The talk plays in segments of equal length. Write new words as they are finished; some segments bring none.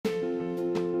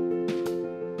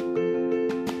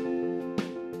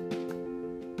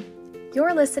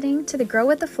You're listening to the Grow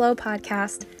with the Flow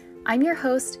podcast. I'm your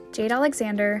host, Jade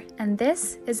Alexander, and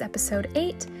this is episode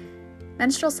 8,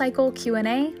 Menstrual Cycle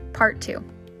Q&A, part 2.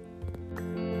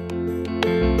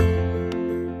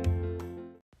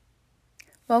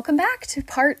 Welcome back to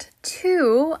part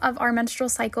 2 of our menstrual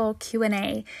cycle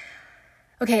Q&A.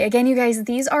 Okay, again, you guys,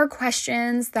 these are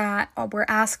questions that were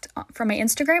asked from my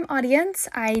Instagram audience.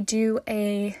 I do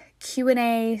a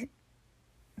Q&A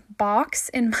box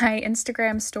in my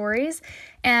Instagram stories,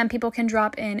 and people can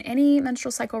drop in any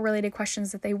menstrual cycle related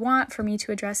questions that they want for me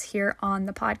to address here on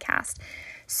the podcast.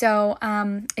 So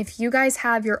if you guys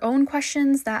have your own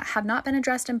questions that have not been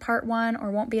addressed in part 1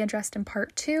 or won't be addressed in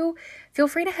part 2, feel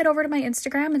free to head over to my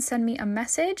Instagram and send me a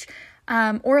message,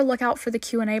 or look out for the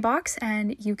Q&A box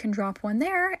and you can drop one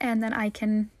there and then I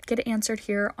can get it answered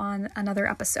here on another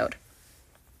episode.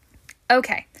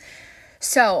 Okay,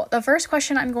 so the first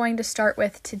question I'm going to start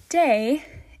with today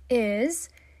is,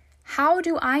 how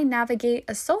do I navigate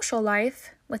a social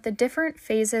life with the different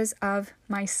phases of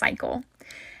my cycle?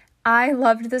 I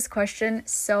loved this question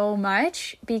so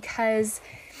much because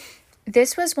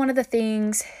this was one of the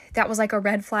things that was like a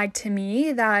red flag to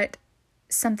me, that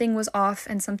something was off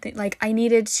and something like I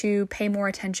needed to pay more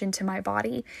attention to my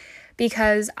body,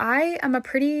 because I am a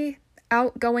pretty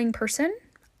outgoing person.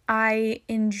 I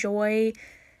enjoy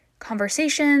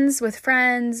conversations with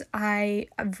friends. I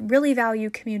really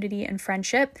value community and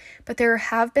friendship, but there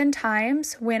have been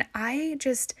times when I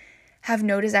just have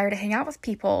no desire to hang out with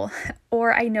people,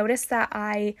 or I notice that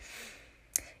I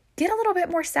get a little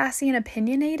bit more sassy and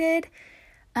opinionated,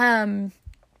 and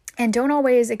don't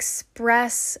always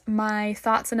express my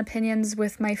thoughts and opinions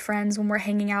with my friends when we're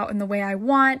hanging out in the way I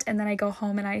want, and then I go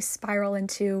home and I spiral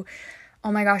into,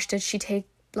 oh my gosh,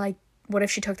 what if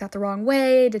she took that the wrong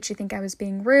way? Did she think I was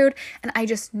being rude? And I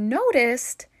just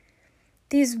noticed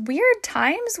these weird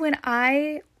times when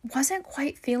I wasn't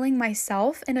quite feeling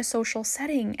myself in a social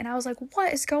setting. And I was like,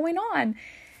 what is going on?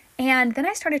 And then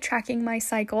I started tracking my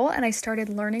cycle and I started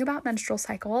learning about menstrual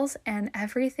cycles and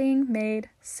everything made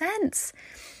sense.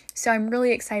 So I'm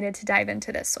really excited to dive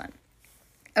into this one.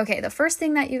 Okay, the first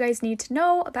thing that you guys need to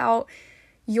know about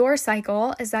your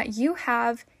cycle is that you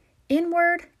have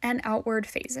inward and outward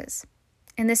phases.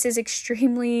 And this is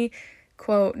extremely,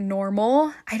 quote,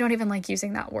 normal. I don't even like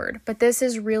using that word, but this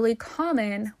is really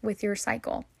common with your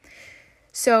cycle.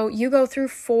 So you go through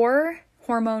 4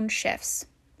 hormone shifts,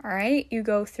 all right? You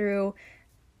go through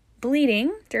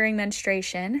bleeding during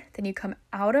menstruation, then you come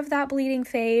out of that bleeding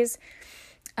phase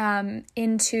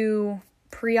into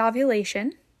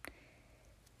pre-ovulation,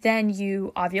 then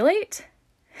you ovulate,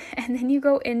 and then you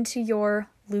go into your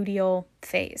luteal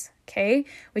phase, okay?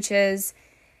 Which is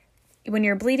when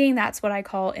you're bleeding, that's what I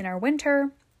call inner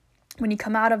winter. When you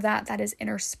come out of that, that is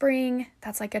inner spring.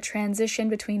 That's like a transition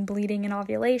between bleeding and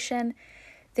ovulation.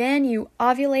 Then you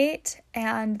ovulate,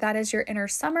 and that is your inner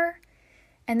summer.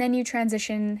 And then you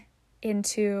transition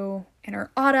into inner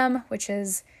autumn, which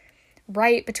is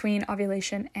right between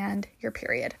ovulation and your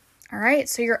period. All right,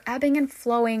 so you're ebbing and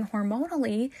flowing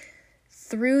hormonally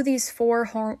through these 4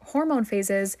 hormone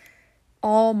phases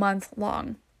all month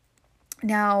long.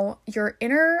 Now, your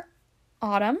inner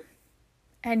autumn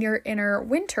and your inner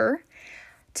winter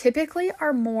typically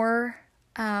are more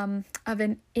of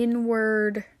an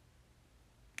inward,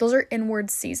 those are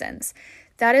inward seasons.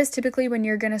 That is typically when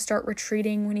you're going to start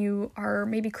retreating, when you are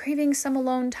maybe craving some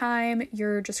alone time,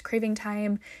 you're just craving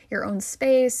time, your own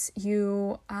space,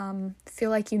 you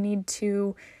feel like you need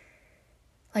to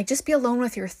just be alone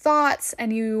with your thoughts,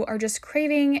 and you are just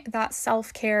craving that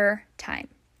self-care time.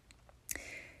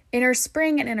 Inner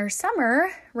spring and inner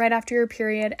summer, right after your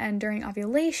period and during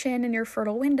ovulation in your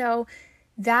fertile window,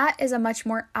 that is a much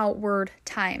more outward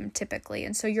time typically.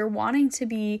 And so you're wanting to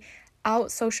be out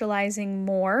socializing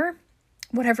more,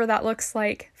 whatever that looks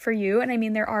like for you. And I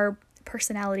mean, there are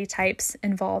personality types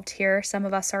involved here. Some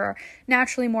of us are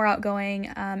naturally more outgoing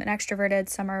and extroverted.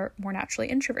 Some are more naturally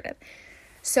introverted.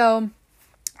 So,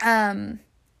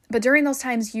 but during those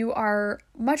times, you are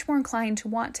much more inclined to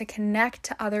want to connect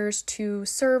to others, to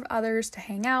serve others, to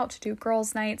hang out, to do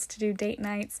girls' nights, to do date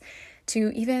nights,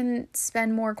 to even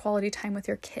spend more quality time with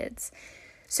your kids.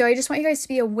 So I just want you guys to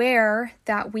be aware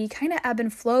that we kind of ebb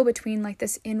and flow between like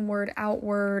this inward,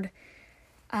 outward,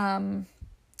 I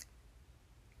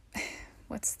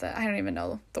don't even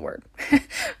know the word.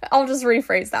 I'll just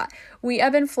rephrase that. We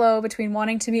ebb and flow between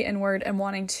wanting to be inward and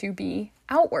wanting to be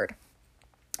outward.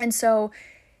 And so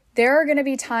there are going to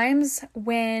be times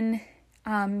when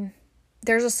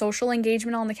there's a social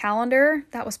engagement on the calendar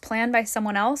that was planned by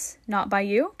someone else, not by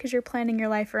you, because you're planning your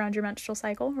life around your menstrual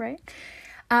cycle, right?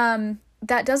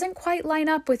 that doesn't quite line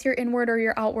up with your inward or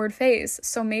your outward phase.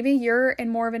 So maybe you're in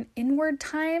more of an inward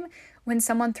time when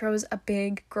someone throws a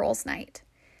big girls' night.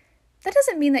 That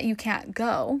doesn't mean that you can't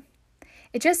go.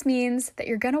 It just means that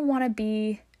you're going to want to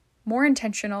be more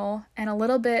intentional and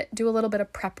do a little bit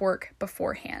of prep work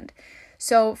beforehand.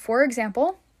 So, for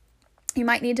example, you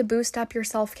might need to boost up your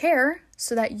self-care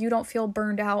so that you don't feel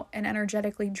burned out and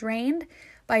energetically drained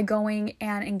by going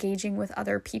and engaging with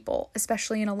other people,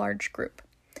 especially in a large group.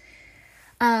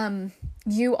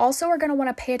 You also are going to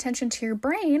want to pay attention to your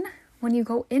brain when you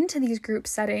go into these group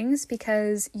settings,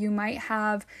 because you might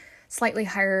have slightly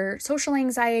higher social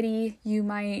anxiety. You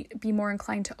might be more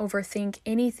inclined to overthink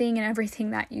anything and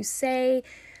everything that you say.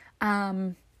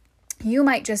 You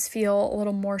might just feel a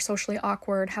little more socially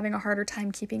awkward, having a harder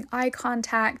time keeping eye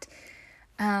contact.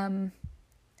 And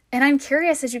I'm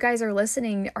curious, as you guys are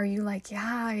listening, are you like,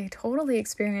 yeah, I totally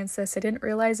experienced this. I didn't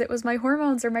realize it was my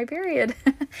hormones or my period.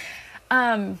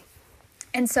 And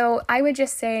so I would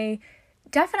just say,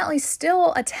 definitely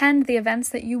still attend the events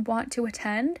that you want to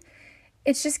attend.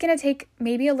 It's just going to take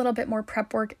maybe a little bit more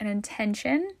prep work and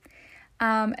intention.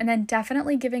 And then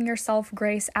definitely giving yourself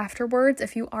grace afterwards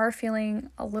if you are feeling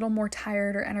a little more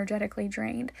tired or energetically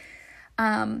drained.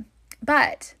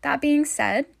 But that being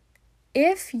said,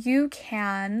 if you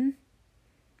can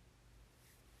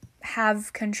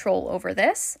have control over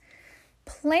this,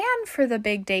 plan for the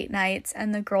big date nights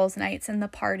and the girls' nights and the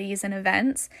parties and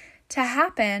events to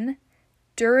happen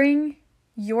during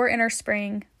your inner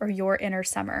spring or your inner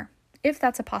summer, if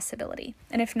that's a possibility.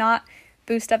 And if not,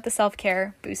 boost up the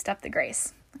self-care, boost up the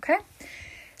grace. Okay?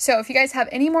 So if you guys have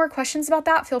any more questions about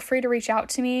that, feel free to reach out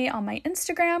to me on my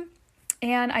Instagram,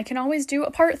 and I can always do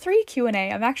a part 3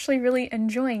 Q&A. I'm actually really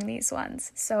enjoying these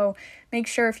ones. So make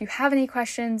sure if you have any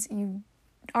questions, you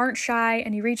aren't shy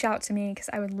and you reach out to me, because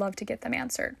I would love to get them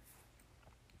answered.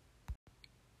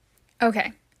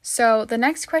 Okay, so the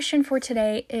next question for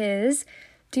today is,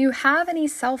 do you have any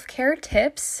self-care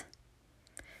tips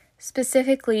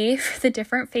specifically for the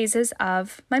different phases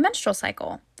of my menstrual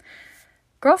cycle?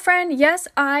 Girlfriend, yes,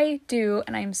 I do,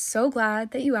 and I'm so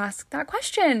glad that you asked that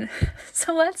question.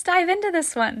 So let's dive into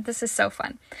this one. This is so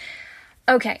fun.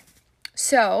 Okay,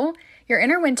 so your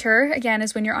inner winter, again,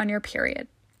 is when you're on your period.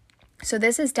 So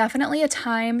this is definitely a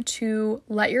time to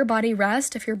let your body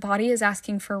rest if your body is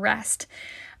asking for rest.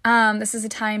 This is a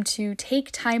time to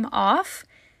take time off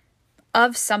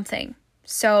of something.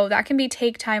 So that can be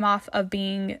take time off of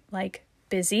being like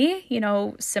busy,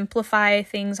 simplify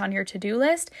things on your to-do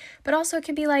list, but also it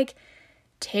can be like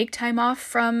take time off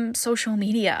from social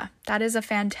media. That is a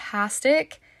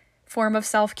fantastic form of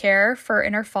self-care for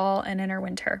inner fall and inner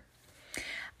winter.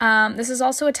 This is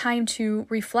also a time to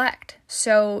reflect.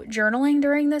 So journaling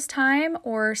during this time,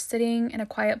 or sitting in a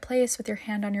quiet place with your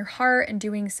hand on your heart and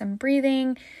doing some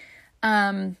breathing,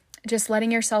 just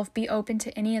letting yourself be open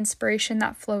to any inspiration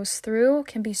that flows through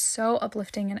can be so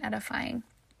uplifting and edifying.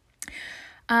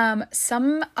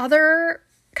 Some other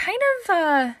kind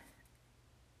of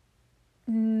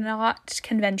not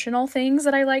conventional things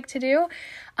that I like to do,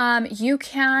 you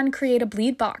can create a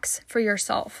bleed box for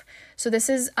yourself. So this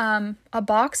is a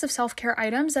box of self-care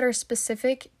items that are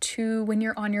specific to when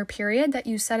you're on your period, that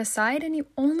you set aside and you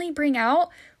only bring out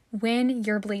when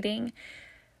you're bleeding.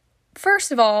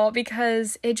 First of all,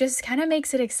 because it just kind of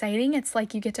makes it exciting. It's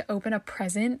like you get to open a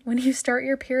present when you start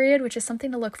your period, which is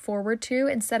something to look forward to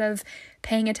instead of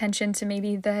paying attention to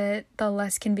maybe the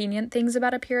less convenient things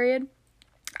about a period.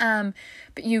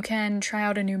 But you can try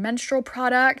out a new menstrual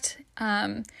product,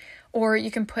 or you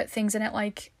can put things in it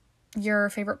like your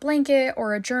favorite blanket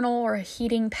or a journal or a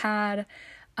heating pad,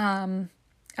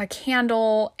 a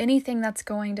candle, anything that's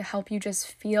going to help you just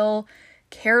feel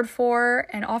cared for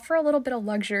and offer a little bit of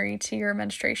luxury to your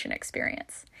menstruation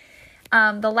experience.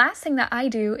 The last thing that I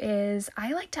do is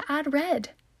I like to add red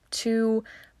to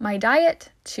my diet,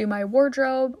 to my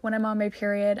wardrobe. When I'm on my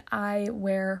period, I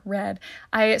wear red.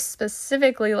 I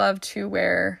especially love to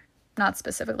wear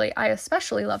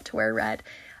red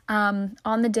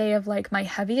on the day of like my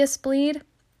heaviest bleed,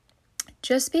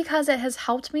 just because it has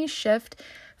helped me shift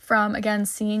from, again,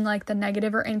 seeing like the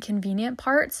negative or inconvenient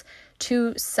parts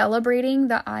to celebrating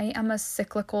that I am a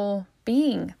cyclical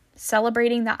being,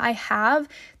 celebrating that I have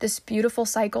this beautiful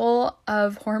cycle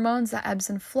of hormones that ebbs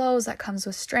and flows, that comes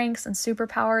with strengths and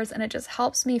superpowers, and it just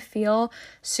helps me feel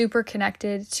super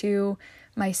connected to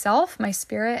myself, my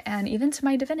spirit, and even to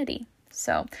my divinity.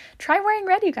 So try wearing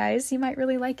red, you guys. You might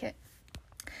really like it.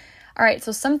 All right,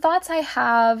 so some thoughts I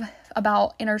have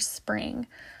about inner spring.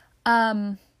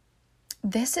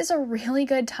 This is a really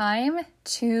good time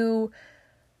to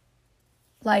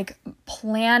like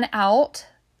plan out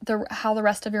how the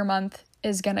rest of your month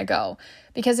is going to go.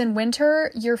 Because in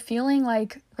winter, you're feeling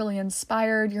like really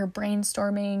inspired, you're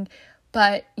brainstorming,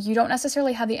 but you don't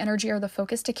necessarily have the energy or the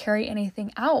focus to carry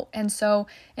anything out. And so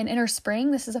in inner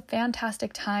spring, this is a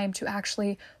fantastic time to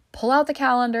actually pull out the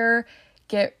calendar,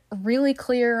 get really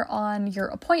clear on your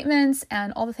appointments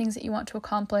and all the things that you want to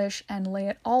accomplish, and lay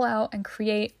it all out and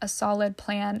create a solid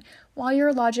plan while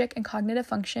your logic and cognitive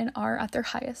function are at their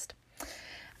highest.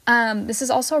 This is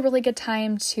also a really good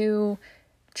time to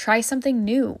try something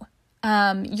new.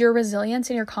 Your resilience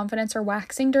and your confidence are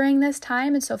waxing during this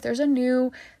time. And so if there's a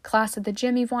new class at the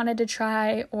gym you've wanted to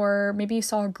try, or maybe you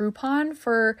saw a Groupon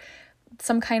for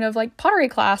some kind of like pottery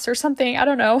class or something, I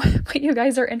don't know what you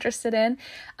guys are interested in.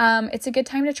 It's a good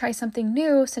time to try something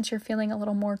new since you're feeling a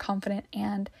little more confident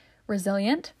and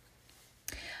resilient.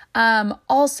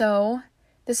 Also,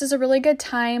 this is a really good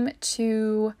time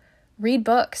to read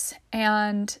books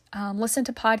and listen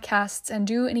to podcasts and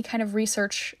do any kind of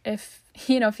research if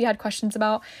you had questions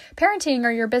about parenting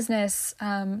or your business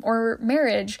or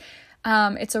marriage.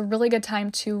 It's a really good time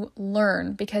to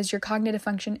learn because your cognitive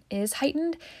function is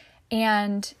heightened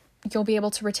and you'll be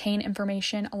able to retain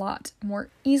information a lot more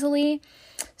easily.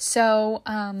 So,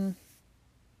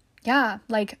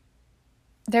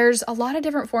 there's a lot of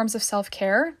different forms of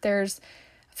self-care. There's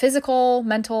physical,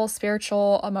 mental,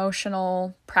 spiritual,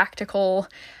 emotional, practical,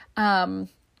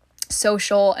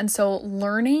 social. And so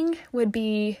learning would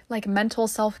be like mental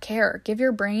self-care. Give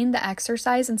your brain the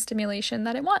exercise and stimulation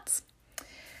that it wants.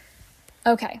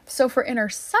 Okay, so for inner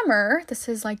summer, this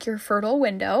is like your fertile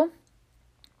window.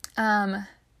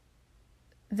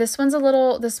 This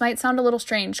might sound a little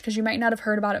strange because you might not have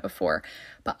heard about it before,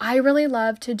 but I really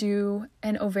love to do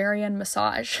an ovarian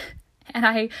massage. And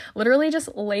I literally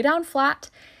just lay down flat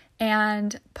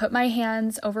and put my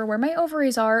hands over where my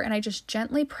ovaries are, and I just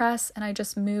gently press and I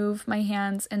just move my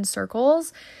hands in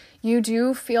circles. You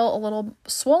do feel a little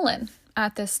swollen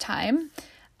at this time.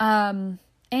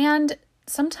 And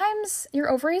sometimes your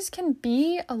ovaries can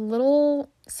be a little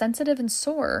sensitive and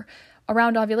sore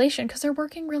around ovulation because they're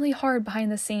working really hard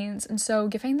behind the scenes. And so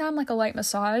giving them like a light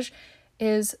massage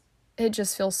it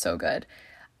just feels so good.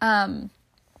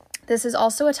 This is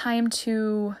also a time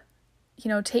to,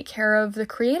 take care of the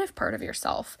creative part of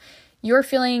yourself. You're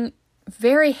feeling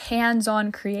very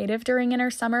hands-on creative during inner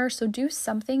summer, so do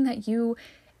something that you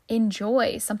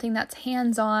enjoy, something that's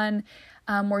hands-on,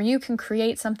 where you can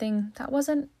create something that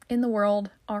wasn't in the world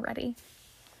already.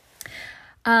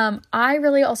 I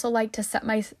really also like to set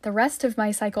the rest of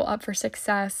my cycle up for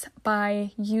success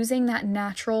by using that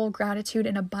natural gratitude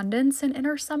and abundance in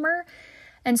inner summer.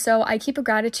 And so I keep a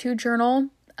gratitude journal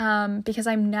because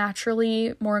I'm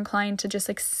naturally more inclined to just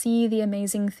like see the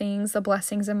amazing things, the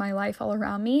blessings in my life all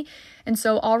around me. And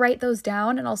so I'll write those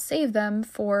down and I'll save them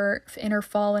for inner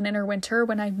fall and inner winter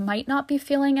when I might not be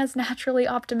feeling as naturally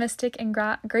optimistic and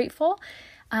grateful.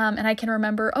 And I can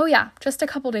remember, oh yeah, just a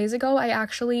couple days ago, I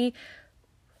actually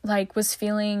was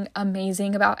feeling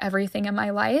amazing about everything in my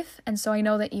life. And so I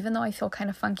know that even though I feel kind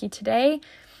of funky today,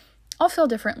 I'll feel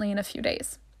differently in a few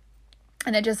days.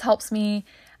 And it just helps me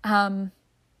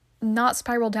not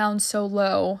spiral down so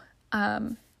low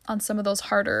on some of those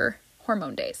harder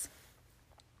hormone days.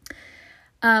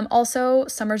 Also,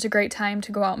 summer's a great time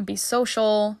to go out and be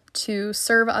social, to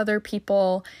serve other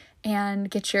people, and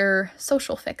get your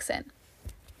social fix in.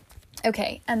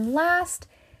 Okay, and last,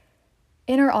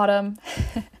 inner autumn.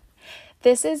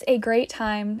 This is a great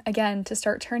time, again, to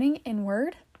start turning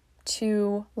inward,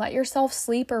 to let yourself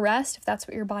sleep or rest if that's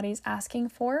what your body's asking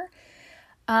for.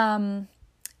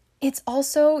 It's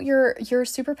also your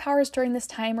superpowers during this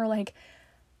time are like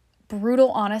brutal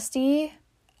honesty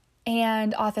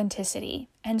and authenticity.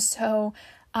 And so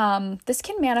this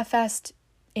can manifest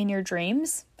in your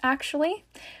dreams, actually,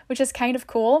 which is kind of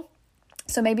cool.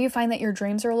 So maybe you find that your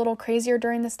dreams are a little crazier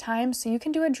during this time, so you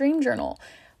can do a dream journal.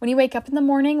 When you wake up in the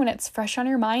morning, when it's fresh on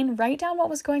your mind, write down what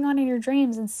was going on in your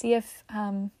dreams and see if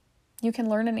you can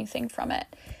learn anything from it.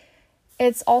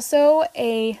 It's also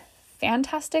a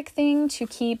fantastic thing to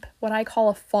keep what I call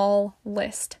a fall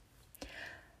list.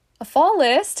 A fall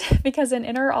list, because in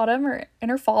inner autumn or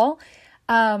inner fall,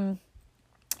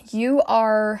 you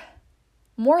are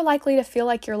more likely to feel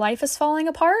like your life is falling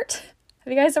apart.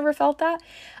 Have you guys ever felt that?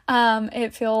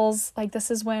 It feels like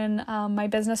this is when my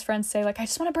business friends say, like, I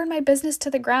just want to burn my business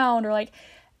to the ground, or like,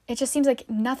 it just seems like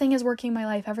nothing is working in my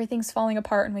life. Everything's falling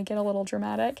apart, and we get a little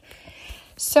dramatic.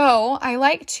 So I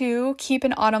like to keep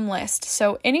an autumn list.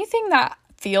 So anything that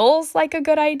feels like a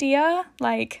good idea,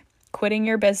 like quitting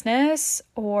your business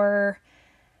or,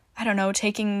 I don't know,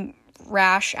 taking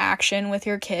rash action with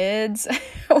your kids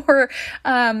or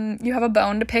you have a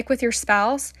bone to pick with your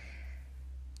spouse,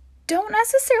 don't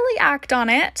necessarily act on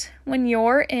it when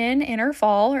you're in inner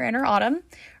fall or inner autumn.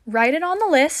 Write it on the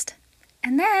list.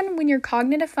 And then when your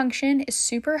cognitive function is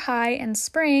super high in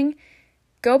spring,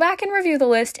 go back and review the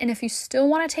list. And if you still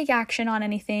want to take action on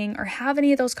anything or have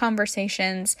any of those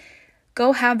conversations,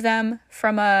 go have them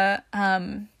from a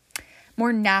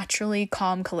more naturally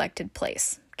calm, collected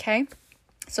place. Okay?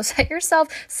 So set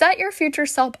your future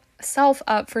self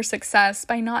up for success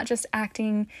by not just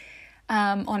acting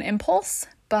on impulse,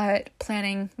 but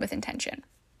planning with intention.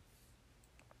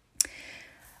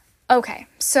 Okay,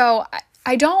 so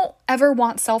I don't ever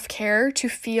want self-care to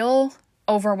feel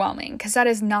overwhelming, because that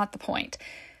is not the point.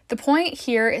 The point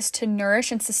here is to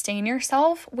nourish and sustain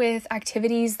yourself with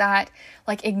activities that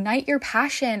ignite your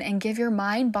passion and give your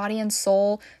mind, body, and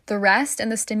soul the rest and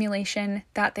the stimulation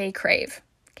that they crave.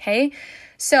 Okay,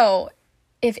 so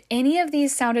if any of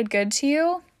these sounded good to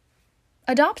you,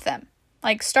 adopt them.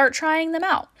 Start trying them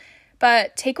out.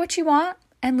 But take what you want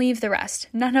and leave the rest.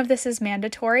 None of this is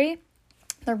mandatory.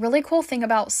 The really cool thing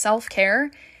about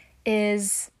self-care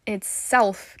is it's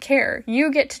self-care.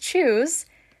 You get to choose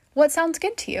what sounds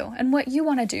good to you and what you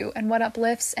want to do and what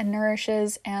uplifts and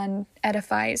nourishes and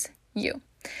edifies you.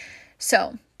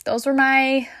 So those were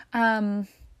my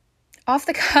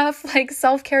off-the-cuff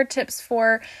self-care tips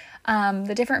for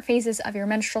the different phases of your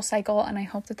menstrual cycle, and I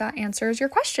hope that answers your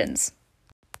questions.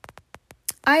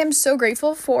 I am so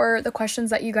grateful for the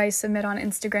questions that you guys submit on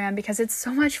Instagram, because it's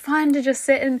so much fun to just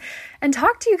sit and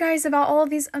talk to you guys about all of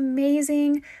these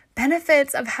amazing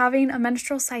benefits of having a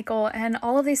menstrual cycle and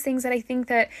all of these things that I think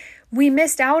that we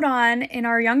missed out on in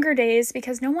our younger days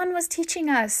because no one was teaching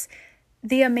us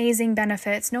the amazing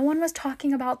benefits. No one was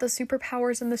talking about the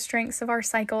superpowers and the strengths of our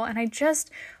cycle. And I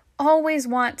just always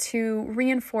want to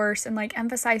reinforce and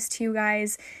emphasize to you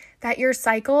guys that your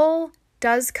cycle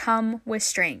does come with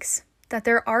strengths, that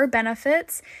there are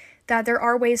benefits, that there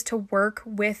are ways to work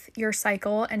with your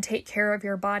cycle and take care of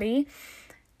your body,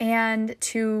 and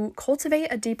to cultivate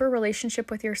a deeper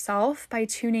relationship with yourself by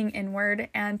tuning inward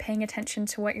and paying attention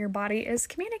to what your body is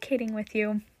communicating with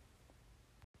you.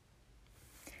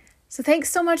 So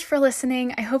thanks so much for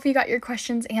listening. I hope you got your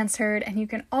questions answered, and you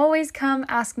can always come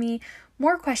ask me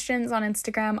more questions on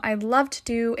Instagram. I'd love to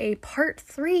do a part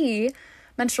 3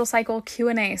 menstrual cycle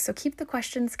Q&A. So keep the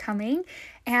questions coming.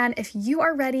 And if you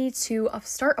are ready to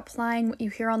start applying what you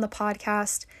hear on the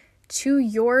podcast to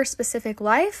your specific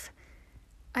life,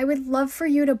 I would love for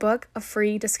you to book a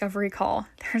free discovery call.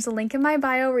 There's a link in my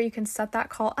bio where you can set that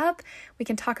call up. We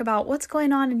can talk about what's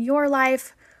going on in your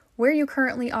life, where you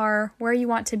currently are, where you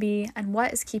want to be, and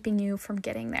what is keeping you from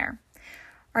getting there.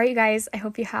 All right, you guys, I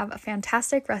hope you have a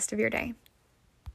fantastic rest of your day.